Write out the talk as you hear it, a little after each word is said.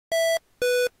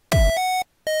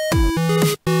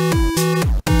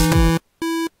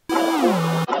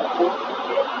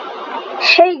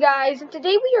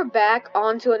Today we are back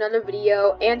onto another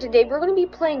video, and today we're going to be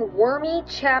playing Wormy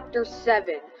Chapter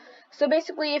 7. So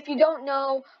basically, if you don't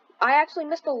know, I actually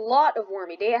missed a lot of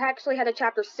Wormy. They actually had a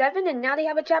Chapter 7, and now they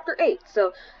have a Chapter 8.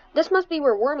 So this must be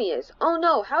where Wormy is. Oh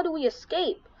no, how do we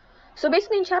escape? So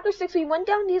basically in Chapter 6, we went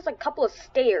down these couple of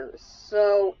stairs.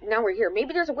 So now we're here.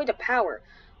 Maybe there's a way to power.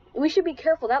 We should be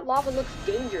careful. That lava looks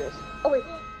dangerous. Oh wait.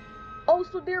 Oh,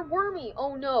 so they're Wormy.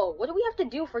 Oh no. What do we have to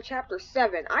do for Chapter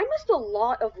 7? I missed a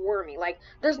lot of Wormy.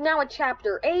 There's now a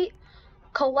Chapter 8.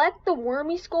 Collect the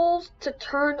Wormy skulls to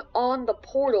turn on the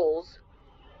portals.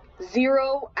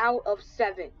 0 out of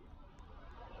 7.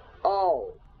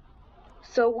 Oh.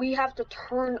 So we have to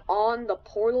turn on the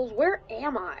portals? Where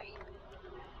am I?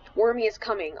 Wormy is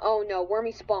coming. Oh no,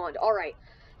 Wormy spawned. Alright.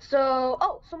 So,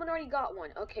 oh, someone already got one.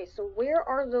 Okay, so where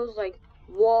are those,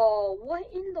 whoa, what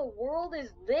in the world is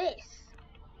this?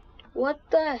 What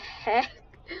the heck?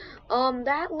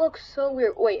 That looks so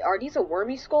weird. Wait, are these a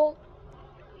Wormy skull?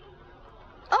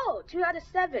 Oh, 2 out of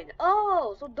 7.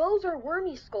 Oh, so those are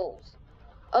Wormy skulls.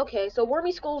 Okay, so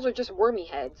Wormy skulls are just Wormy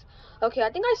heads. Okay,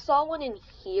 I think I saw one in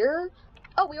here.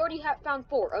 Oh, we already have found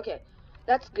 4. Okay,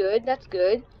 that's good, that's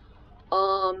good.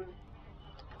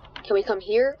 Can we come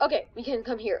here? Okay, we can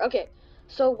come here. Okay,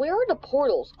 so where are the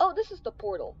portals? Oh, this is the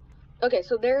portal. Okay,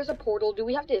 so there's a portal. Do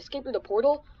we have to escape through the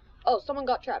portal? Oh, someone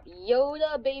got trapped.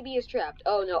 Yoda baby is trapped.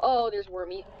 Oh no. Oh, there's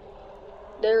Wormy.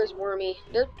 There's Wormy.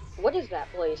 What is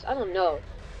that place? I don't know.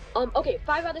 Okay,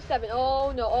 5 out of 7.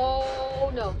 Oh no.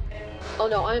 Oh no. Oh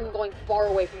no, I'm going far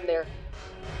away from there.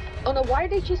 Oh no, why are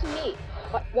they chasing me?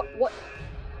 What?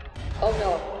 Oh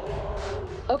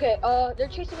no. Okay, they're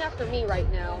chasing after me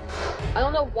right now. I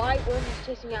don't know why Wormy's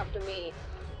chasing after me.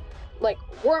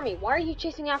 Wormy, why are you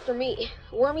chasing after me?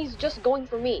 Wormy's just going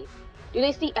for me. Do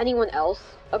they see anyone else?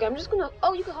 Okay, I'm just gonna...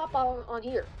 Oh, you can hop on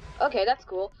here. Okay, that's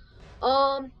cool.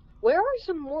 Where are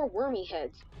some more Wormy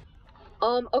heads?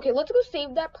 Okay, let's go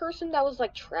save that person that was,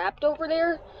 trapped over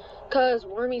there. Because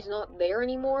Wormy's not there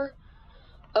anymore.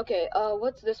 Okay,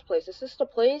 what's this place? Is this the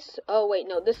place? Oh, wait,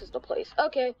 no, this is the place.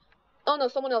 Okay. Oh, no,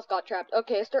 someone else got trapped.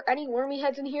 Okay, is there any Wormy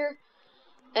heads in here?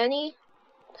 Any?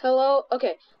 Hello?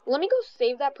 Okay, let me go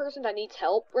save that person that needs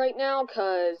help right now,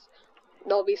 because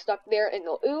they'll be stuck there and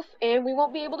they'll oof, and we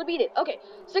won't be able to beat it. Okay,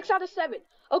 6 out of 7.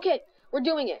 Okay, we're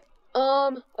doing it.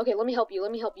 Okay, let me help you,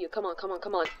 Come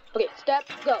on. Okay, step,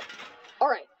 go.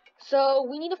 Alright, so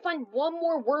we need to find one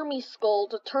more Wormy skull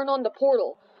to turn on the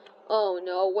portal. Oh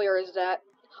no, where is that?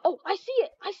 Oh, I see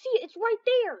it, it's right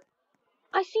there.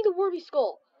 I see the Wormy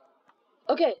skull.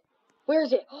 Okay, where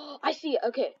is it? Oh, I see it,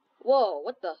 okay. Whoa,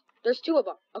 what the? There's 2 of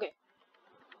them. Okay.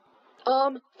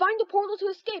 Find the portal to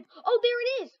escape. Oh, there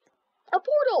it is. A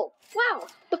portal. Wow,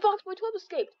 the Foxboy 12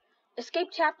 escaped. Escape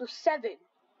Chapter 7.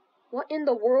 What in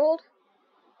the world?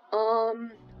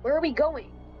 Where are we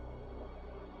going?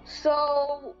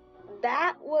 So,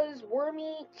 that was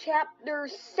Wormy Chapter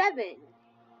 7.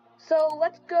 So,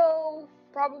 let's go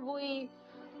probably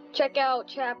check out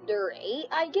Chapter 8,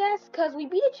 I guess, because we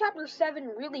beat Chapter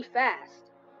 7 really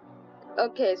fast.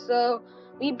 Okay, so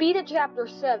we beat Chapter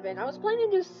 7. I was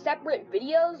planning to do separate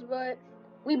videos, but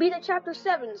we beat Chapter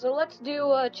 7, so let's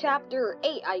do Chapter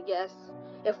 8, I guess,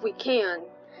 if we can.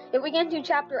 If we can't do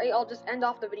Chapter 8, I'll just end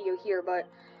off the video here, but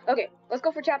okay, let's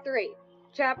go for Chapter 8.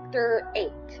 Chapter 8.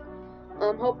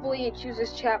 Hopefully it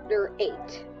chooses Chapter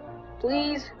 8.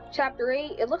 Please, Chapter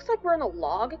 8. It looks like we're in a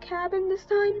log cabin this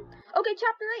time. Okay,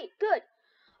 Chapter 8. Good.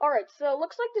 Alright, so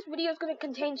looks like this video is going to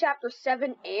contain Chapter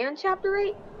 7 and Chapter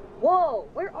 8. Whoa,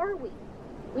 where are we?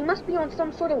 We must be on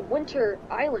some sort of winter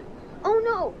island. Oh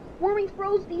no, Wormy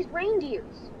froze these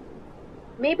reindeers.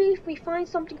 Maybe if we find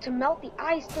something to melt the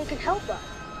ice, they can help us.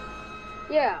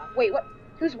 Yeah, wait, what?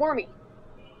 Who's Wormy?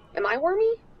 Am I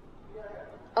Wormy?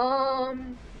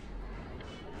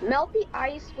 Melt the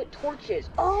ice with torches.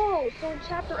 Oh, so in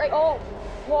Chapter 8, oh,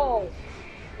 whoa.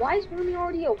 Why is Wormy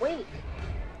already awake?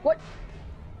 What?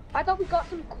 I thought we got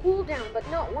some cooldown, but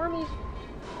no, Wormy's...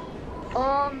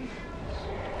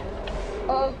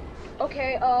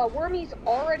 Okay, Wormy's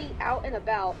already out and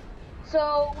about.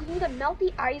 So, we need to melt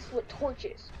the ice with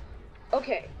torches.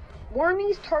 Okay,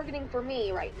 Wormy's targeting for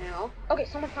me right now. Okay,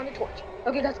 someone found a torch.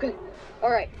 Okay, that's good.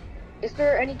 Alright, is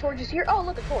there any torches here? Oh,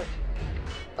 look, a torch.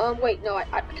 Wait, no,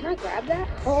 can I grab that?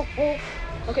 Oh,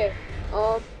 okay,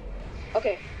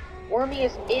 okay. Wormy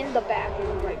is in the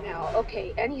bathroom right now.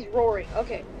 Okay, and he's roaring.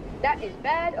 Okay, that is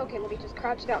bad. Okay, let me just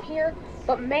crouch down here.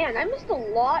 But man, I missed a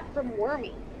lot from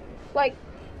Wormy.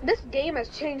 This game has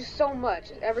changed so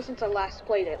much ever since I last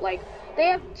played it. They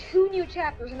have 2 new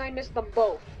chapters and I missed them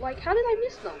both. How did I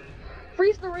miss them?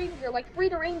 Freeze the reindeer, free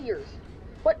the reindeers.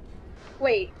 What?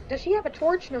 Wait, does she have a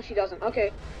torch? No, she doesn't.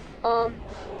 Okay.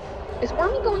 Is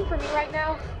Wormy going for me right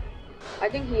now? I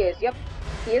think he is. Yep,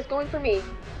 he is going for me.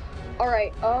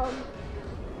 Alright,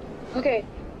 okay.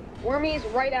 Wormy is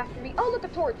right after me. Oh, look, a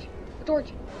torch. A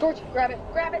torch. Torch. Grab it.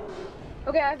 Grab it.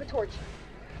 Okay, I have a torch.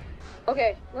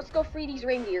 Okay, let's go free these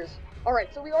reindeers.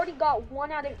 Alright, so we already got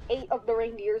 1 out of 8 of the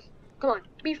reindeers. Come on,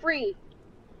 be free.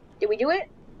 Did we do it?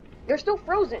 They're still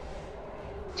frozen.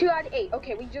 2 out of 8.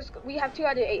 Okay, we have 2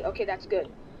 out of 8. Okay, that's good.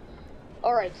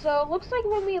 Alright, so looks like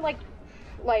when we like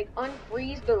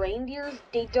unfreeze the reindeers,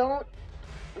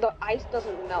 the ice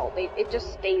doesn't melt. It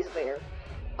just stays there.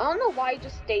 I don't know why it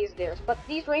just stays there, but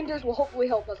these reindeers will hopefully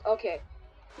help us. Okay.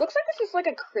 Looks like this is like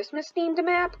a Christmas themed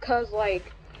map, cause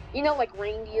like, you know, like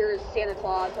reindeers, Santa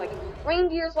Claus, like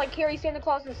reindeers like carry Santa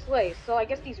Claus's sleigh. So I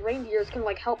guess these reindeers can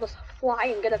like help us fly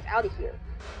and get us out of here.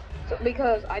 So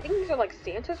because I think these are like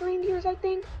Santa's reindeers, I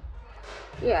think.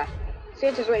 Yeah,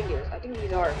 Santa's reindeers. I think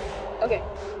these are. Okay,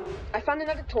 I found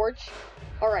another torch.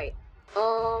 All right.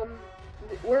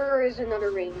 Where is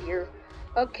another reindeer?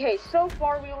 Okay, so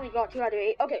far we only got 2 out of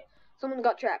 8. Okay, someone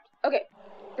got trapped. Okay,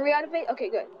 3 out of 8. Okay,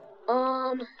 good.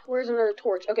 Where's another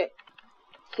torch? Okay,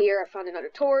 here I found another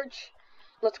torch.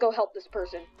 Let's go help this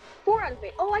person. 4 out of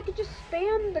 8. Oh, I could just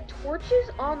spam the torches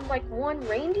on like one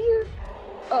reindeer?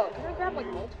 Oh, can I grab like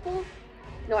multiple?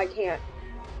 No, I can't.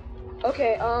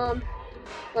 Okay,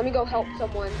 let me go help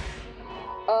someone.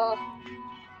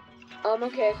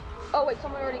 Okay. Oh wait,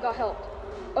 someone already got helped.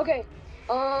 Okay,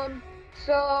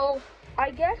 so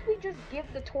I guess we just give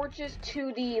the torches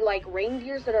to the like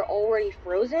reindeers that are already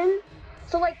frozen.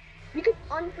 So like we could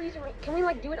unfreeze it. Can we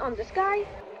like do it on this guy?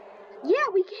 Yeah,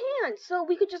 we can. So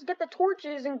we could just get the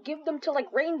torches and give them to like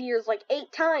reindeers like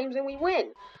 8 times and we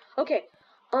win. Okay.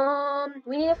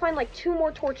 We need to find like 2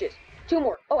 more torches. 2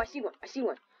 more. Oh, I see one. I see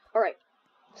one. All right.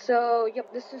 So,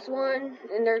 yep, this is one,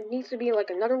 and there needs to be like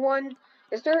another one.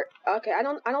 Is there? Okay, I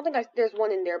don't think there's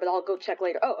one in there, but I'll go check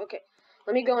later. Oh, okay.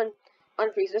 Let me go and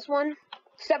unfreeze this one.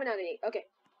 7 out of 8. Okay,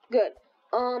 good.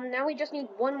 Now we just need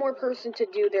 1 more person to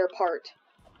do their part.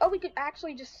 Oh, we could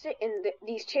actually just sit in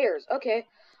these chairs. Okay.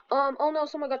 Oh no,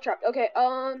 someone got trapped. Okay.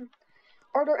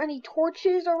 Are there any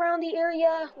torches around the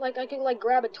area? Like I can like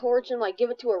grab a torch and like give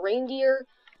it to a reindeer,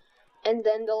 and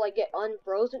then they'll like get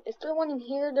unfrozen. Is there one in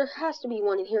here? There has to be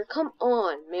one in here. Come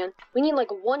on, man. We need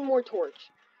like 1 more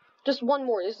torch. Just 1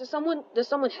 more. Does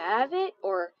someone have it?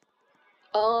 Or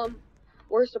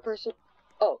where's the person?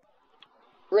 Oh.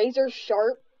 Razor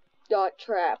sharp got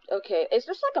trapped. Okay. Is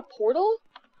this like a portal?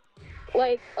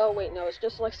 Like, oh wait, no, it's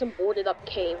just like some boarded up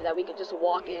cave that we could just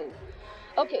walk in.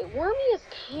 Okay, Wormy is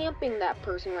camping that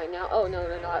person right now. Oh, no,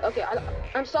 they're not. Okay,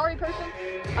 I'm sorry, person.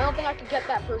 I don't think I could get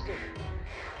that person.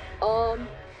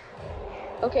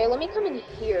 Okay, let me come in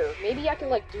here. Maybe I can,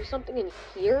 like, do something in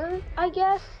here, I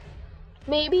guess?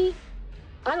 Maybe?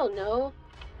 I don't know.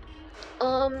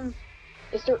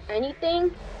 Is there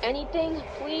anything? Anything,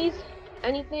 please?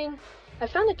 Anything? I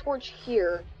found a torch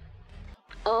here.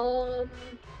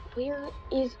 Where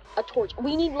is a torch?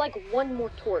 We need, like, 1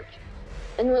 more torch.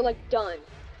 And we're, like, done.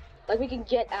 Like, we can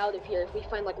get out of here if we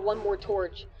find, like, 1 more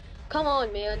torch. Come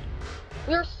on, man.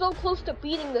 We are so close to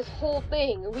beating this whole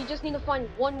thing. We just need to find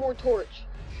 1 more torch.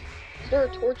 Is there a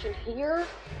torch in here?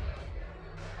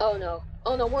 Oh, no.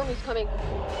 Oh, no, Wormy's coming.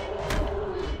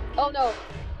 Oh, no.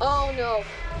 Oh, no.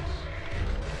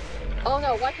 Oh,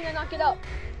 no. Why can I not get up?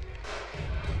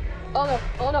 Oh, no.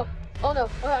 Oh, no. Oh, no.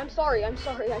 Oh, I'm sorry. I'm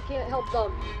sorry. I can't help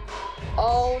them.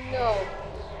 Oh, no.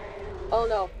 Oh,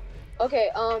 no.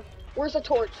 Okay, where's the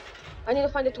torch? I need to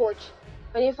find a torch.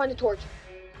 I need to find a torch.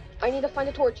 I need to find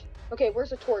a torch. Okay,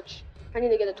 where's the torch? I need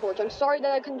to get a torch. I'm sorry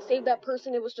that I couldn't save that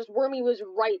person. It was just Wormy was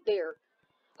right there.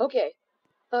 Okay.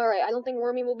 Alright, I don't think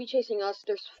Wormy will be chasing us.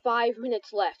 There's 5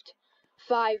 minutes left.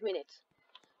 5 minutes.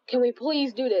 Can we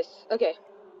please do this? Okay.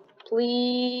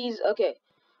 Please. Okay.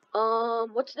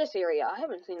 What's this area? I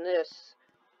haven't seen this.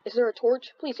 Is there a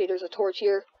torch? Please say there's a torch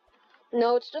here.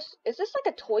 No, it's just, is this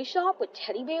like a toy shop with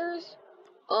teddy bears?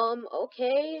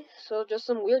 Okay, so just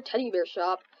some weird teddy bear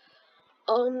shop.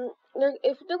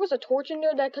 If there was a torch in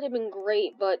there, that could have been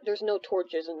great, but there's no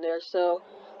torches in there, so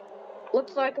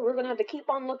looks like we're gonna have to keep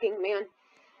on looking, man.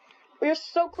 We're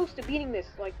so close to beating this,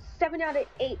 like 7 out of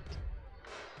 8.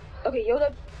 Okay,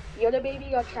 Yoda baby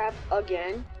got trapped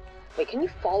again. Wait, can you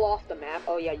fall off the map?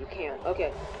 Oh yeah, you can.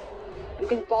 Okay, you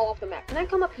can fall off the map. Can I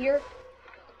come up here?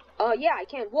 Yeah, I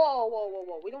can. Whoa, whoa, whoa,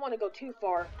 whoa. We don't want to go too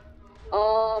far.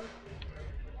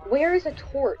 Where is a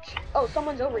torch? Oh,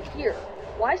 someone's over here.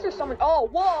 Why is there someone? Oh,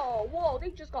 whoa, whoa.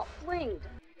 They just got flinged.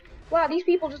 Wow, these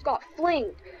people just got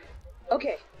flinged.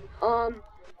 Okay.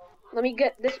 Let me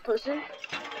get this person.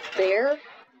 There.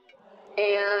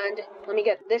 And let me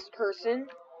get this person.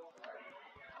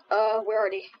 Where are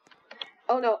they?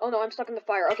 Oh no, I'm stuck in the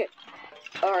fire. Okay.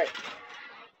 Alright.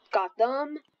 Got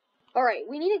them. Alright,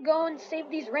 we need to go and save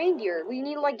these reindeer. We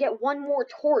need to, like, get one more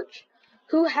torch.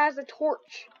 Who has a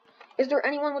torch? Is there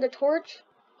anyone with a torch?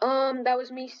 That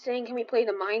was me saying, can we play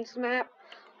the mines map?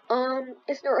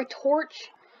 Is there a torch?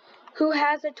 Who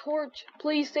has a torch?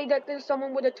 Please say that there's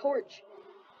someone with a torch.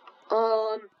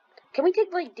 Can we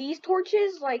take, like, these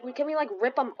torches? Like, can we, like,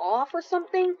 rip them off or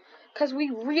something? Because we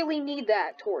really need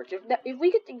that torch. If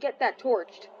we get to get that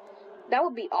torched, that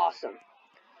would be awesome.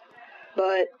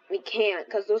 But we can't,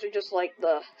 because those are just, like,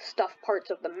 the stuff parts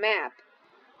of the map.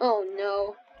 Oh,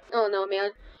 no. Oh, no,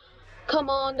 man. Come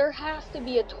on, there has to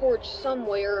be a torch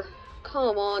somewhere.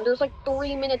 Come on, there's, like,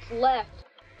 3 minutes left.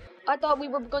 I thought we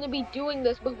were going to be doing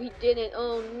this, but we didn't.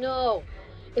 Oh, no.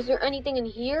 Is there anything in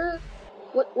here?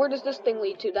 Where does this thing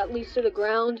lead to? That leads to the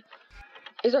ground.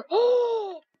 Is there...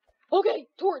 Oh! Okay,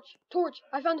 torch.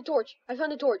 I found a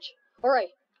torch. Alright.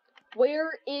 Where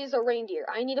is a reindeer?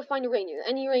 I need to find a reindeer.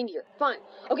 Any reindeer. Fine.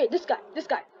 Okay, this guy.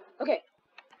 Okay.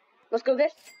 Let's go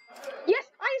this. Yes,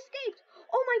 I escaped!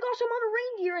 Oh my gosh, I'm on a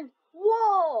reindeer and...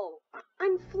 Whoa!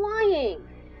 I'm flying!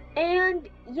 And,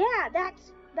 yeah,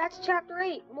 that's chapter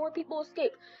 8. More people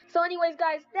escape. So anyways,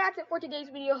 guys, that's it for today's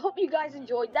video. Hope you guys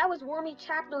enjoyed. That was Wormy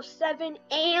chapter 7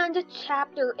 and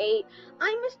chapter 8.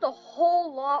 I missed a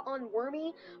whole lot on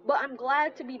Wormy, but I'm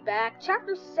glad to be back.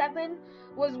 Chapter 7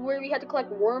 was where we had to collect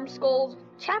worm skulls.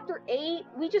 Chapter 8,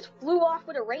 we just flew off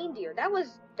with a reindeer. That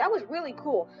was really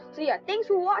cool. So yeah, thanks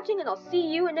for watching, and I'll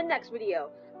see you in the next video.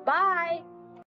 Bye!